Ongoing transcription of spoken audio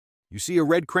You see a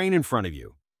red crane in front of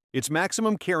you. Its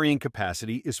maximum carrying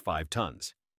capacity is 5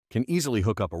 tons. Can easily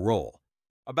hook up a roll.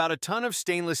 About a ton of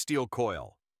stainless steel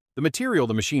coil. The material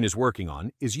the machine is working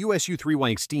on is USU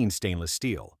 316 stainless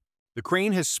steel. The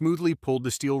crane has smoothly pulled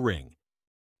the steel ring.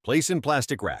 Place in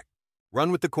plastic rack. Run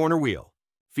with the corner wheel.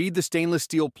 Feed the stainless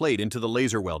steel plate into the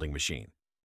laser welding machine.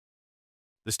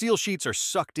 The steel sheets are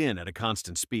sucked in at a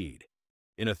constant speed.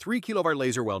 In a 3 kilowatt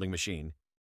laser welding machine,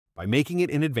 by making it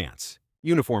in advance,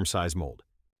 uniform size mold.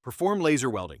 Perform laser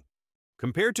welding.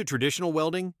 Compared to traditional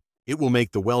welding, it will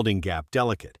make the welding gap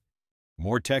delicate.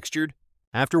 More textured.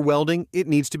 After welding, it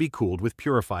needs to be cooled with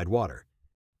purified water.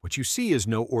 What you see is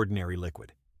no ordinary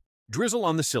liquid. Drizzle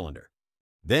on the cylinder.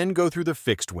 Then go through the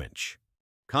fixed winch.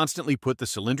 Constantly put the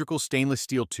cylindrical stainless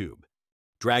steel tube,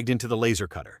 dragged into the laser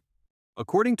cutter.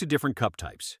 According to different cup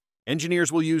types,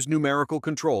 engineers will use numerical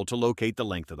control to locate the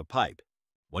length of the pipe.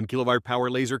 1 kilowatt power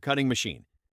laser cutting machine.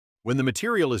 When the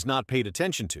material is not paid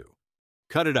attention to,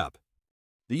 cut it up.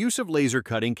 The use of laser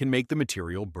cutting can make the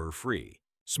material burr-free.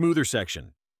 Smoother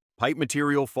section. Pipe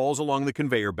material falls along the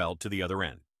conveyor belt to the other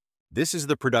end. This is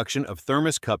the production of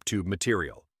thermos cup tube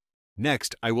material.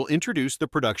 Next, I will introduce the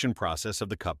production process of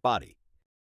the cup body.